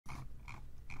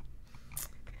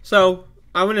So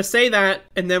I want to say that,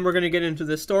 and then we're going to get into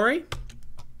this story.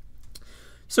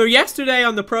 So yesterday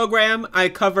on the program, I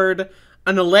covered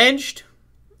an alleged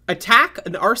attack,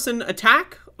 an arson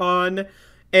attack on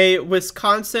a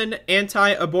Wisconsin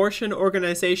anti-abortion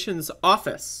organization's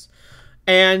office.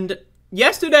 And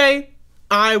yesterday,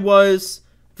 I was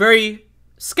very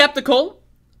skeptical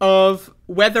of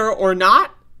whether or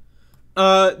not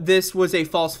this was a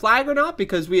false flag or not,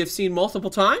 because we have seen multiple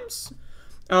times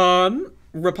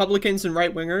Republicans and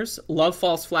right-wingers love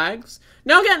false flags.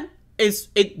 Now again,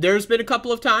 there's been a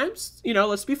couple of times, you know,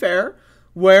 let's be fair,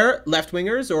 where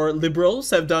left-wingers or liberals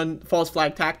have done false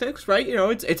flag tactics, right? You know,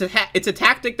 it's a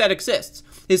tactic that exists.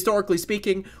 Historically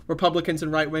speaking, Republicans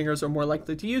and right-wingers are more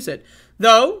likely to use it.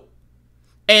 Though,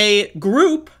 a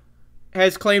group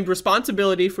has claimed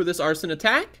responsibility for this arson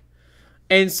attack.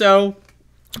 And so,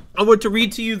 I want to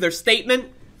read to you their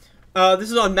statement.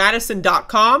 This is on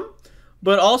Madison.com,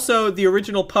 but also the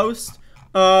original post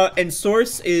and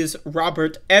source is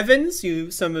Robert Evans.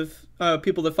 Some of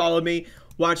people that follow me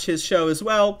watch his show as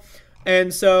well.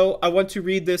 And so I want to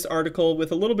read this article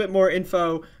with a little bit more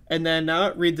info and then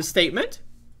read the statement.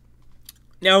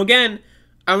 Now again,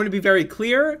 I want to be very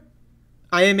clear.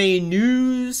 I am a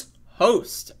news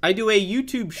host. I do a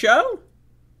YouTube show.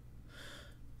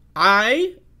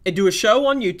 I do a show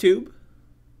on YouTube.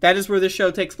 That is where this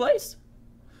show takes place.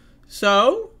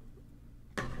 So,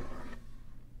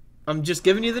 I'm just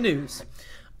giving you the news.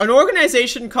 An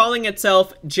organization calling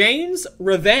itself Jane's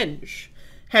Revenge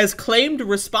has claimed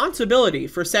responsibility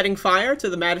for setting fire to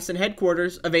the Madison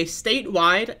headquarters of a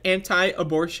statewide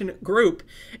anti-abortion group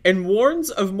and warns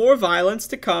of more violence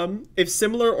to come if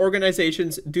similar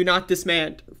organizations do not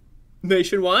disband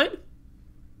nationwide.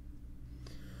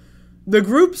 The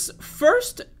group's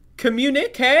first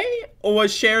communique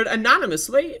was shared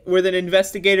anonymously with an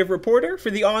investigative reporter for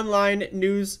the online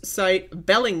news site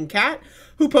Bellingcat,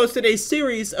 who posted a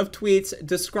series of tweets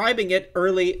describing it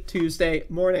early Tuesday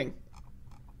morning.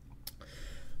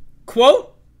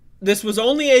 Quote, "This was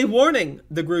only a warning,"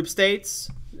 the group states.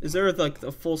 Is there like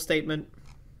the full statement?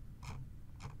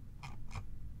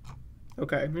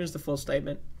 Okay, here's the full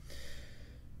statement.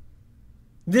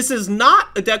 "This is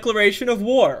not a declaration of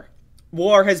war.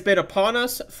 War has been upon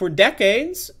us for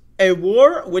decades, a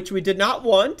war which we did not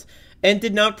want and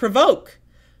did not provoke.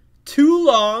 Too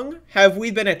long have we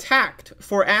been attacked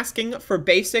for asking for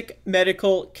basic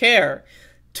medical care.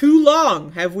 Too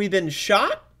long have we been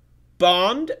shot,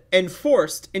 bombed, and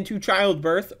forced into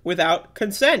childbirth without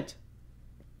consent.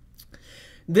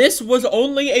 This was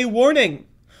only a warning.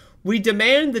 We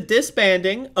demand the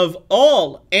disbanding of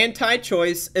all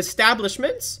anti-choice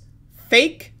establishments,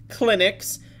 fake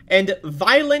clinics, and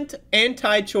violent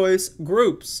anti-choice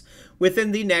groups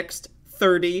within the next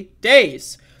 30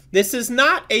 days. This is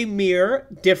not a mere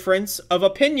difference of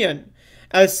opinion,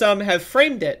 as some have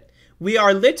framed it. We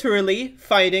are literally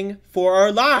fighting for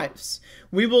our lives.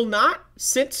 We will not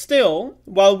sit still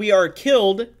while we are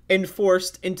killed and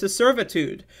forced into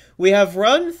servitude. We have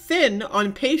run thin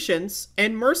on patience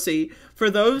and mercy for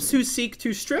those who seek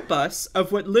to strip us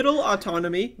of what little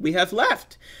autonomy we have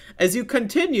left. As you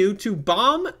continue to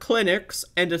bomb clinics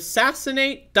and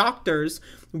assassinate doctors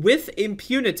with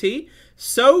impunity,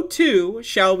 so too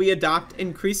shall we adopt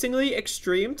increasingly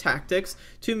extreme tactics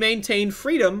to maintain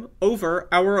freedom over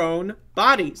our own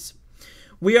bodies.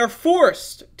 We are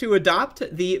forced to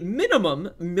adopt the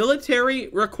minimum military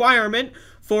requirement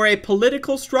for a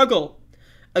political struggle.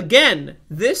 Again,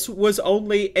 this was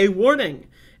only a warning.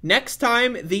 Next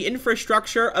time, the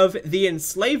infrastructure of the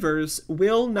enslavers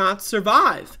will not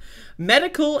survive.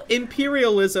 Medical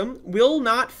imperialism will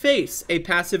not face a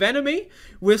passive enemy.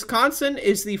 Wisconsin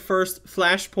is the first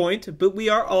flashpoint, but we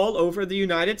are all over the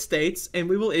United States, and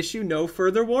we will issue no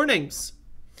further warnings.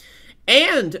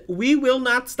 And we will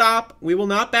not stop, we will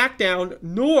not back down,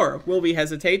 nor will we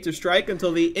hesitate to strike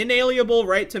until the inalienable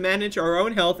right to manage our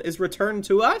own health is returned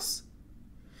to us.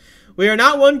 We are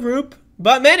not one group,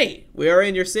 but many. We are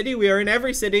in your city, we are in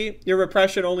every city. Your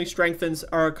repression only strengthens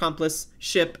our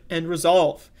accompliship and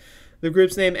resolve." The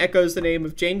group's name echoes the name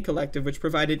of Jane Collective, which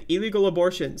provided illegal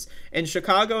abortions in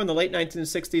Chicago in the late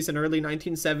 1960s and early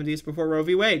 1970s before Roe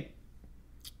v. Wade.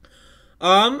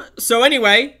 So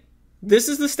anyway, this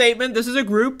is the statement. This is a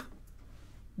group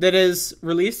that has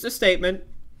released a statement.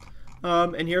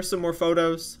 And here's some more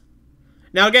photos.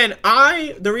 Now again,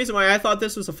 the reason why I thought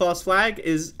this was a false flag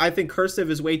is I think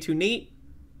cursive is way too neat.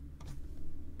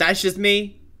 That's just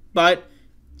me. But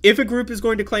if a group is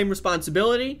going to claim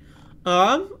responsibility,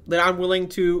 then I'm willing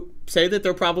to say that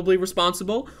they're probably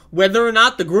responsible. Whether or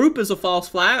not the group is a false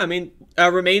flag, I mean,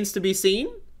 remains to be seen.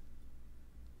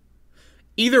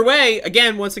 Either way,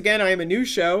 again, once again, I am a news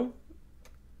show.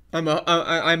 I'm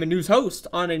a news host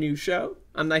on a news show.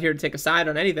 I'm not here to take a side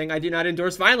on anything. I do not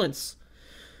endorse violence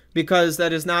because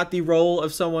that is not the role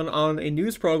of someone on a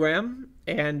news program,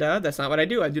 and that's not what I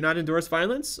do. I do not endorse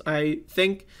violence. I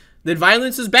think that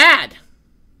violence is bad.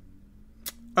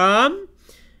 And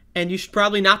you should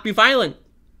probably not be violent.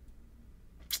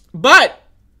 But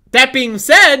that being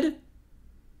said,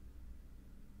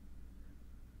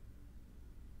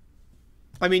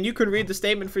 I mean, you can read the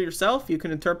statement for yourself. You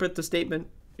can interpret the statement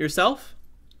yourself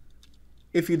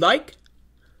if you'd like.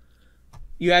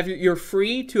 You're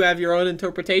free to have your own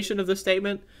interpretation of the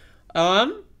statement.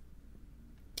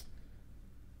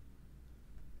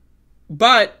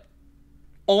 But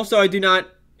also, I do not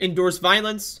endorse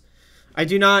violence. I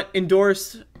do not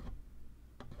endorse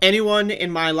anyone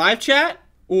in my live chat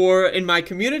or in my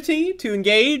community to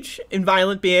engage in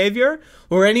violent behavior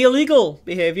or any illegal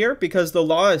behavior because the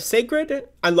law is sacred.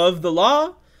 I love the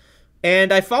law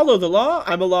and I follow the law.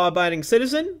 I'm a law-abiding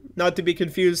citizen, not to be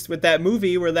confused with that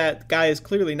movie where that guy is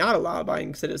clearly not a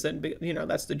law-abiding citizen. You know,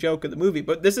 that's the joke of the movie.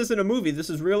 But this isn't a movie. This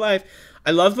is real life.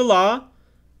 I love the law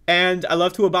and I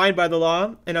love to abide by the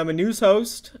law. And I'm a news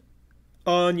host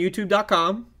on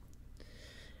YouTube.com.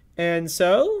 And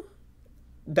so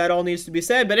that all needs to be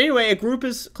said. But anyway, a group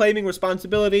is claiming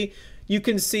responsibility. You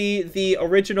can see the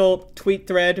original tweet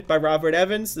thread by Robert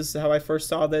Evans. This is how I first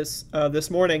saw this this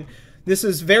morning. This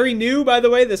is very new, by the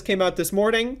way. This came out this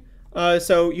morning.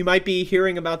 So you might be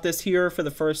hearing about this here for the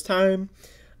first time.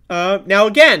 Now,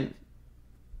 again,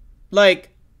 like,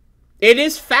 it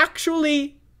is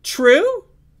factually true.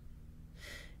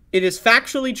 It is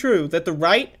factually true that the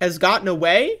right has gotten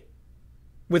away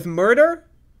with murder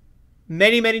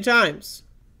many, many times.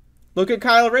 Look at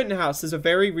Kyle Rittenhouse as a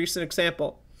very recent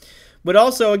example. But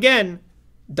also, again,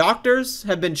 doctors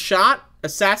have been shot,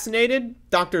 assassinated.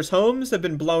 Doctors' homes have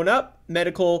been blown up.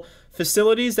 Medical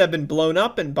facilities have been blown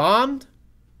up and bombed.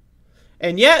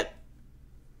 And yet,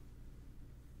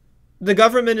 the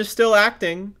government is still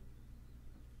acting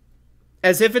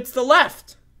as if it's the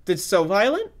left that's so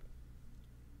violent.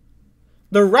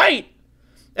 The right,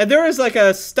 and there is like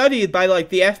a study by like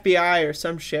the FBI or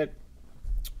some shit,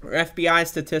 or FBI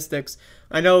statistics.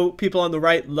 I know people on the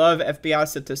right love FBI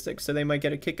statistics, so they might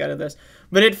get a kick out of this.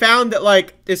 But it found that,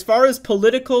 like, as far as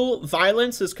political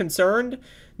violence is concerned,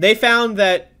 they found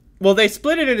that, well, they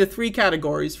split it into 3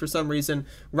 categories for some reason.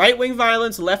 Right-wing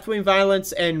violence, left-wing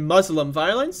violence, and Muslim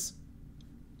violence.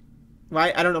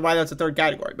 Right? I don't know why that's a 3rd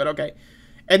category, but okay.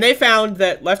 And they found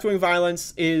that left-wing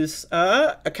violence is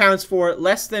accounts for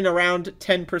less than around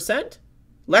 10%.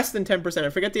 Less than 10%. I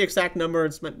forget the exact number.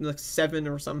 It's like 7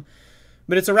 or something.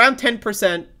 But it's around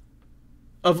 10%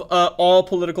 of all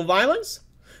political violence.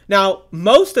 Now,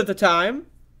 most of the time,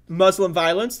 Muslim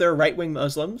violence, they're right-wing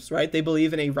Muslims, right? They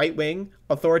believe in a right-wing,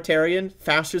 authoritarian,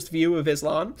 fascist view of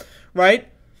Islam,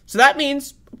 right? So that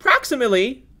means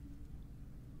approximately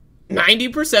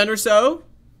 90% or so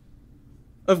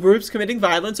of groups committing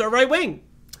violence are right-wing.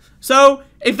 So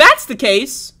if that's the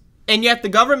case, and yet the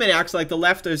government acts like the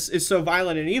left is so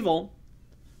violent and evil,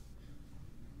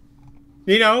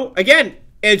 you know, again,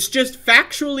 it's just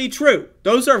factually true.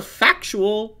 Those are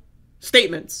factual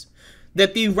statements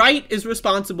that the right is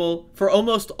responsible for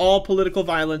almost all political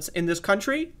violence in this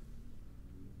country.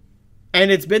 And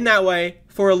it's been that way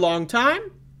for a long time.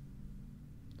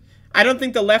 I don't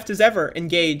think the left has ever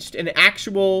engaged in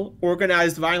actual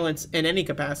organized violence in any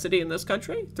capacity in this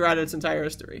country throughout its entire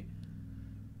history.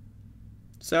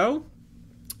 So,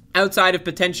 outside of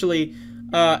potentially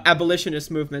abolitionist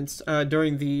movements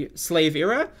during the slave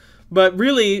era, but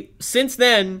really, since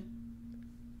then,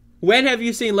 when have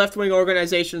you seen left-wing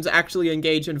organizations actually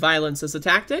engage in violence as a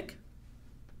tactic?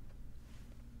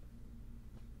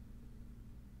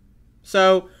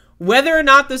 So, whether or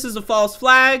not this is a false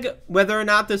flag, whether or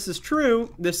not this is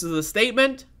true, this is a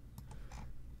statement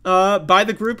by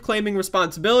the group claiming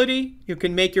responsibility. You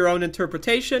can make your own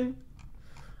interpretation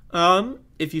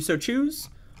if you so choose.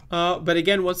 But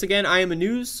again, once again, I am a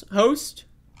news host,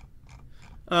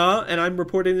 and I'm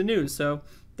reporting the news. So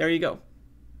there you go.